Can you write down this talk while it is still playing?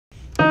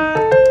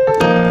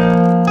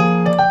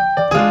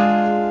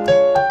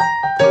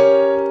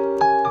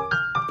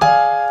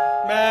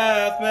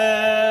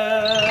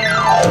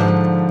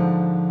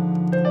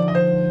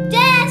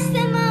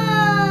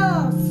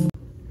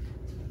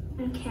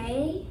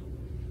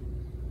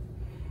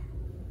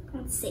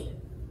let's see.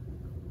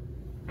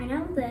 I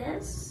know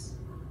this,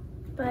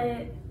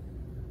 but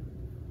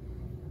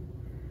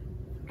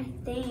I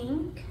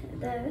think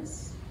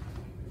this,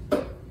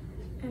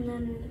 and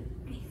then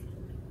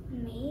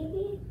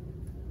maybe,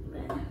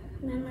 but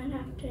then I'd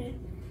have to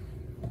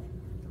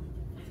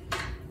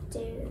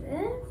do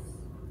this.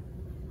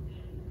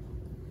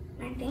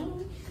 I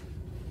think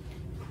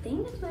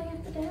that's what I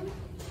have to do.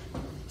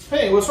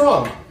 Hey, what's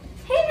wrong?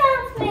 Hey,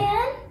 Math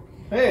Man.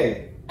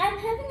 Hey. I'm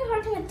having a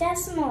hard time with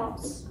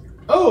decimals.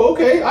 Oh,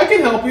 okay. I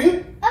can help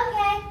you.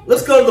 Okay.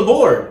 Let's go to the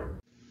board.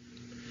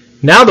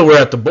 Now that we're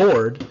at the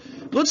board,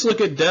 let's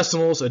look at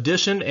decimals,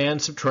 addition,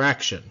 and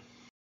subtraction.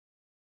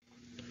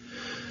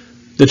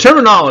 The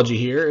terminology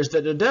here is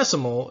that a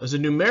decimal is a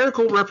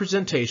numerical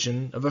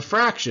representation of a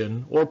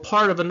fraction or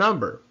part of a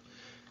number.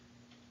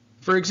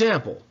 For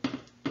example,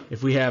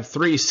 if we have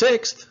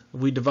 3/6, if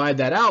we divide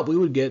that out, we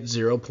would get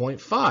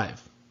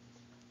 0.5.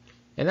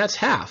 And that's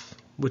half,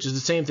 which is the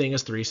same thing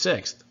as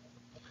 3/6.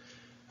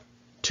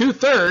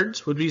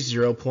 2/3 would be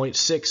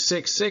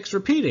 0.666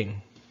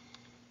 repeating.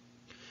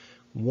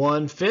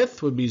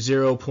 1/5 would be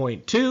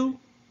 0.2.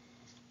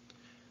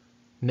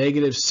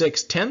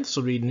 -6/10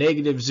 would be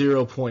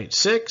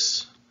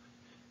 -0.6.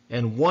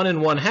 And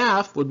 1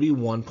 1/2 would be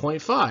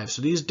 1.5.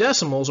 So these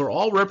decimals are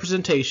all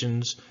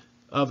representations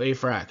of a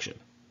fraction.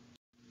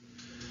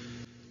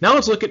 Now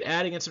let's look at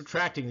adding and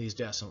subtracting these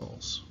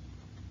decimals.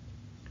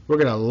 We're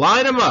going to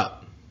line them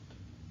up.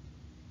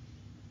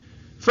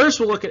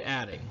 First, we'll look at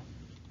adding.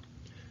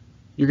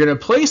 You're going to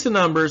place the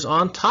numbers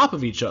on top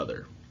of each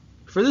other.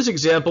 For this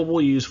example,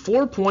 we'll use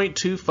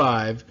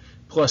 4.25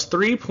 plus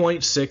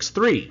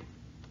 3.63.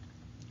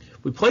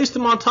 We place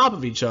them on top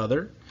of each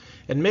other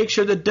and make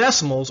sure the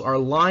decimals are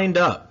lined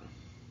up.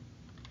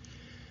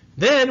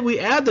 Then we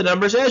add the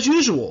numbers as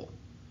usual.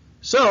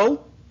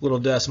 So, little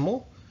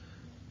decimal,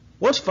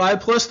 what's 5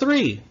 plus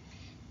 3?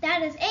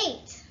 That is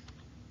 8.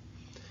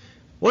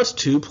 What's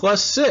 2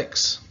 plus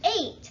 6?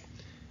 8.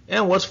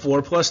 And what's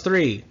 4 plus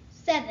 3?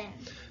 7.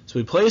 So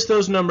we place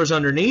those numbers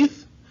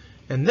underneath,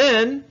 and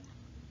then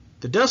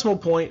the decimal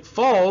point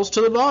falls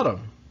to the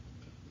bottom.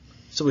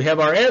 So we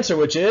have our answer,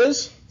 which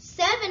is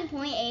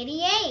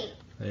 7.88.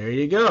 There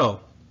you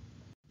go.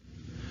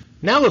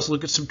 Now let's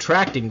look at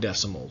subtracting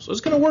decimals.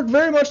 It's going to work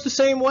very much the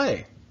same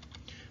way.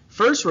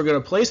 First, we're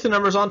going to place the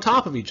numbers on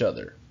top of each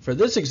other. For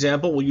this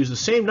example, we'll use the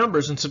same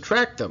numbers and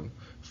subtract them.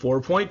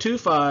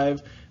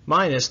 4.25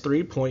 minus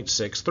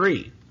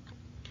 3.63.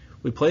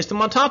 We place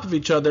them on top of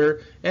each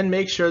other and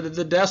make sure that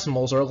the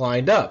decimals are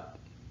lined up.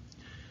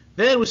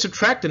 Then we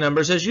subtract the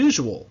numbers as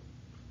usual.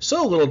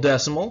 So, little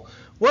decimal,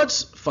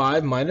 what's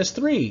 5 minus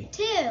 3?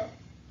 2.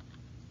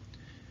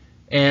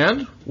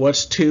 And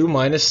what's 2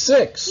 minus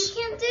 6?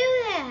 You can't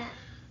do that.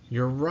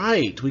 You're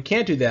right, we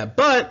can't do that,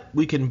 but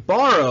we can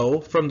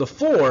borrow from the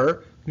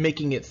 4,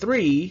 making it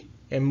 3,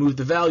 and move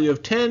the value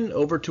of 10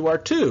 over to our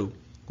 2,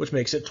 which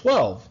makes it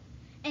 12.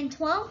 And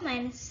 12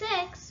 minus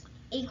 6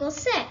 equals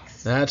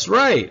 6. That's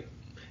right.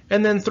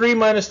 And then 3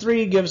 minus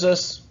 3 gives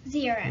us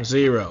 0.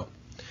 0.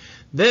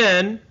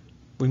 Then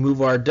we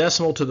move our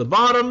decimal to the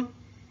bottom,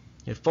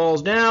 it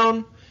falls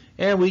down,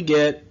 and we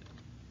get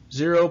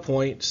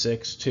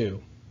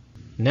 0.62.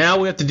 Now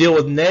we have to deal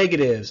with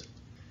negatives.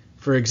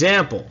 For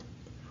example,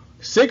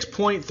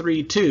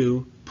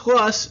 6.32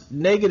 plus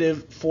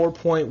negative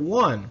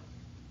 4.1.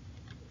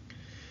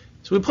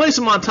 So we place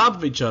them on top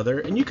of each other,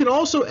 and you can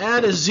also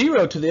add a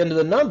 0 to the end of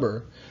the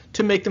number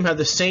to make them have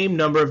the same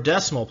number of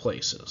decimal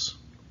places.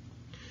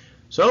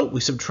 So we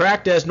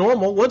subtract as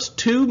normal. What's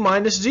 2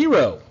 minus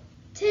 0?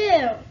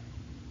 2.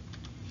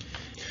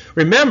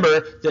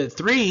 Remember that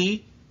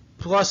 3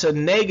 plus a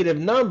negative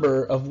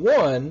number of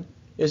 1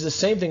 is the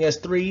same thing as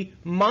 3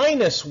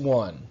 minus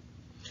 1.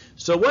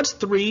 So what's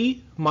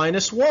 3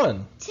 minus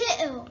 1?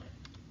 2.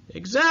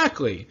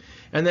 Exactly.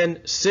 And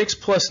then 6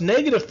 plus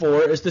negative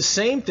 4 is the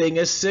same thing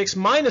as 6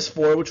 minus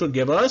 4, which would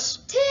give us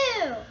 2.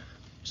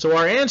 So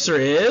our answer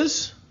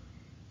is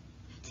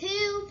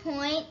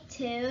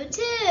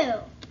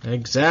 2.22.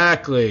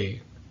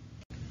 Exactly.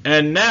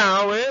 And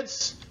now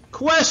it's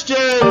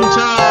question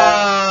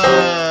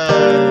time!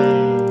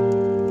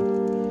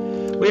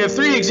 We have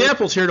 3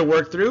 examples here to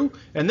work through,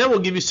 and then we'll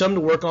give you some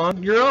to work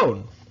on your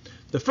own.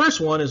 The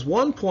first one is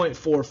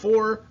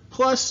 1.44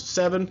 plus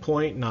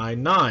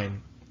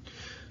 7.99.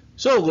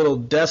 So, little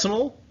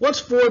decimal, what's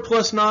 4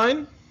 plus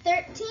 9?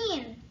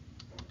 13.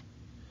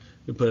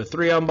 We put a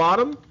 3 on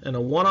bottom and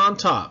a 1 on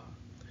top.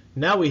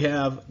 Now we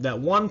have that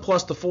 1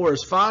 plus the 4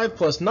 is 5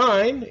 plus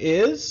 9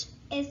 is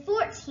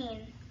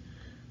 14.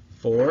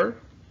 4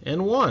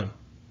 and 1.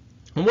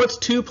 And what's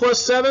 2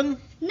 plus 7?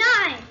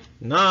 9.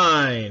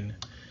 9.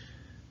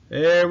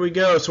 There we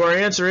go. So our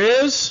answer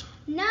is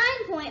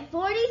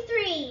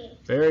 9.43.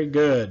 very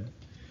good.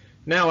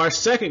 Now our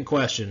second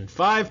question,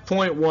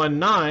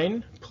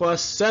 5.19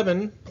 plus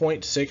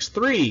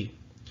 7.63.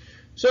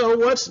 So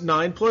what's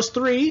 9 plus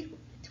 3?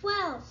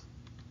 12.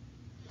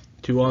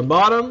 2 on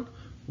bottom,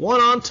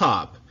 1 on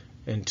top.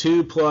 And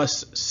 2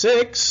 plus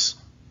 6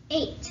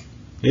 8.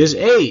 is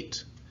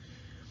 8.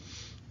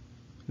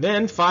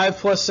 Then 5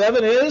 plus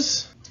 7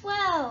 is?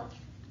 12.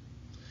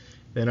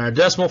 Then our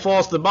decimal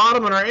falls to the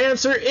bottom and our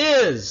answer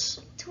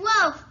is?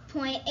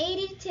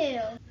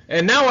 12.82.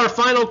 And now our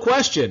final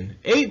question.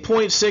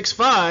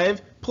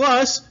 8.65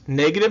 plus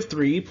negative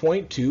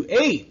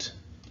 3.28.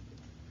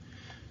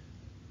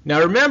 Now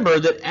remember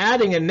that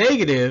adding a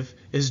negative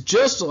is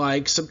just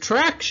like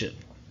subtraction.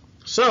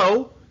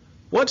 So,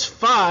 what's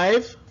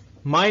 5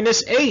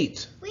 minus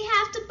 8? We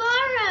have to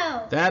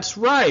borrow. That's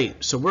right.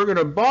 So we're going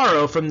to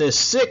borrow from this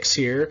 6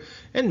 here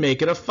and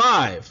make it a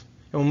 5.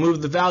 And we'll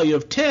move the value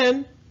of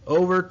 10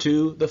 over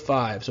to the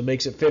 5. So it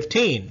makes it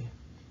 15.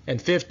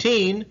 And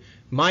 15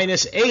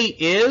 minus 8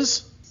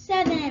 is?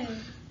 7.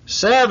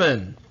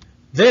 7.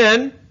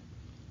 Then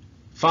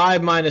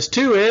 5 minus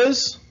 2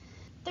 is?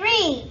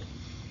 3.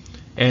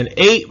 And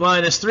 8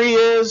 minus 3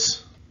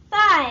 is?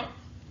 5.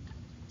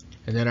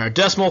 And then our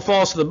decimal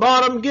falls to the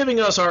bottom, giving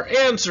us our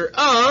answer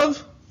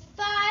of?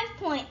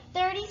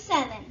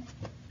 5.37.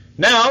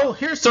 Now,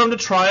 here's something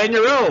to try on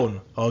your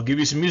own. I'll give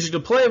you some music to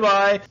play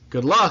by.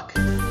 Good luck.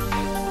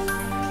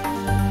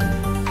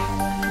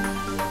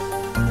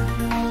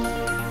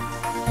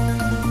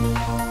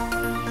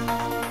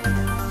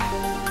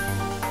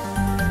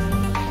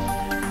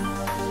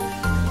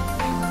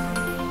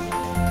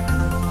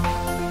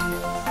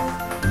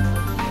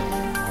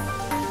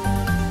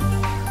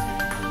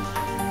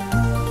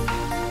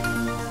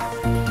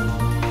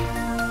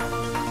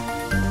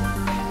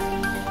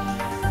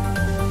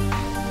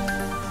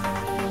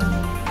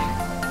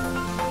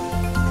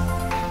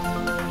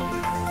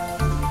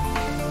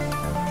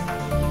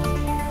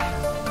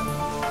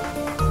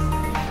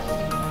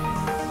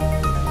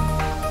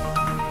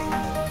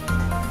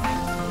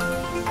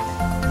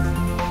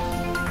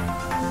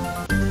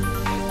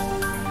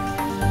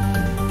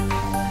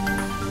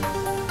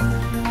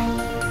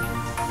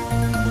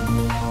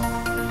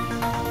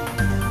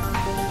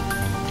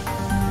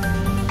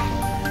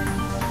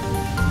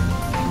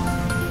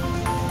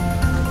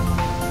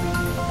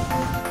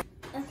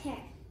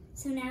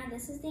 So now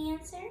this is the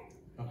answer,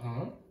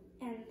 Uh-huh.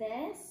 and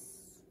this,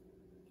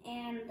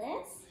 and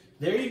this.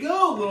 There you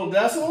go, little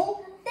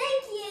decimal.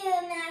 Thank you,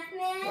 Math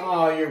Man.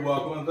 Oh, you're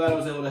welcome. I'm glad I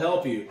was able to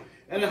help you.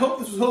 And I hope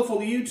this was helpful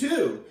to you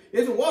too.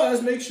 If it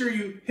was, make sure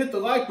you hit the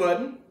like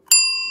button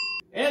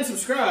and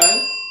subscribe.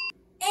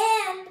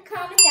 And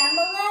comment down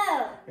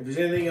below. If there's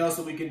anything else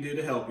that we can do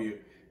to help you.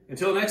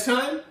 Until next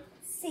time.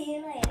 See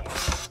you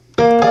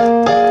later.